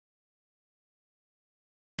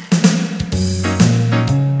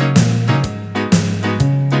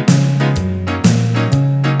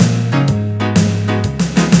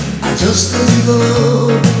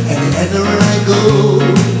gigolo, and everywhere I go,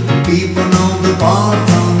 people know the part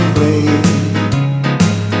I'm playing.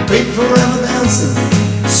 Paid forever dancing,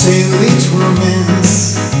 sandwich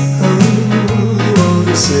romance. Oh,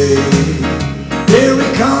 they say there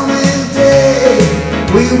will come a day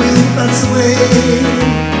we will pass away.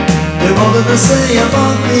 They're all that they say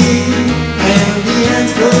about me, and the end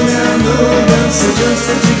goes down. No, that's just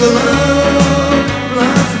a gigolo.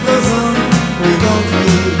 Life goes on without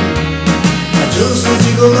me. I just a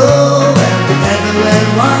gigolo, and everywhere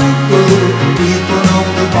I go, people know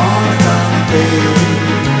the part I'm paying.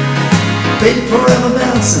 Paid forever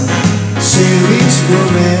dancing, serious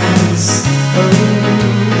romance. Oh,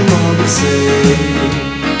 all they say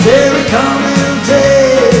there will come a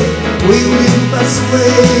day we will pass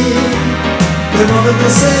away. They know what they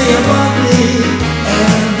say about me,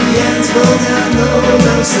 and the ends go down. No,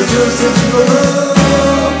 that's just a gigolo.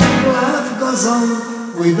 Life goes on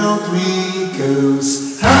without me, 'cause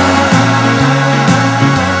I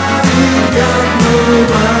ain't got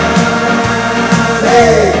nobody.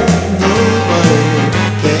 Nobody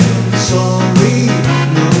can solve me.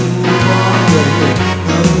 Nobody,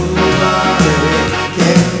 nobody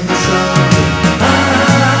can solve me.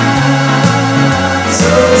 I'm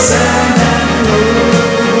so sad and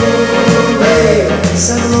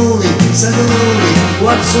lonely, sad and lonely.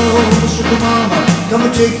 What's wrong, sugar mama? Come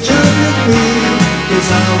and take time with me, 'cause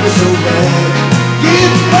I was so bad.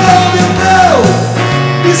 Give all you know,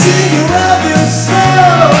 be singing of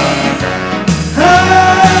yourself. I'm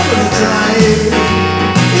gonna try it.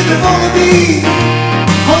 If you wanna be,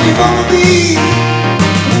 all you wanna be.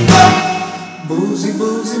 Bop, boozy,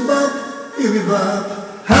 boozy, bop, you be bop.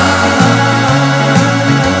 I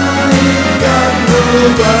ain't got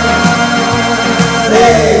nobody.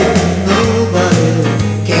 Nobody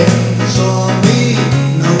can solve me.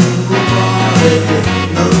 Nobody,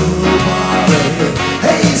 nobody.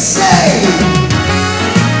 Hey, say!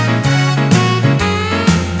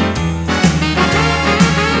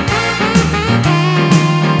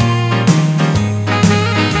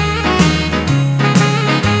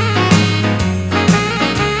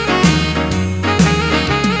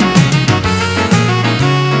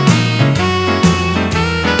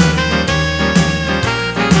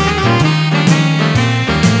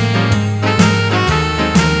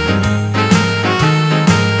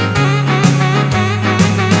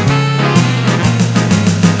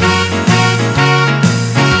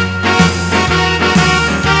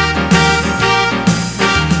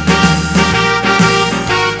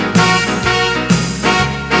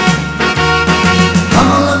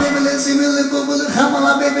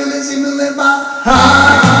 I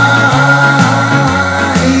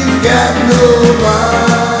ain't got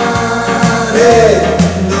nobody,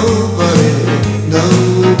 nobody,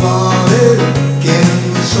 nobody can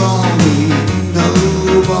solve me.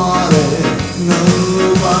 Nobody,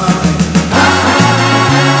 nobody.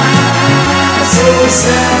 I'm so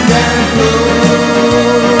sad and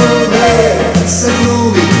lonely, sad and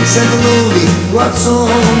lonely, sad and lonely. What's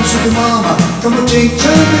on, sugar mama? Come and take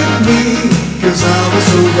time with me, 'cause I was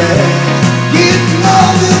so bad.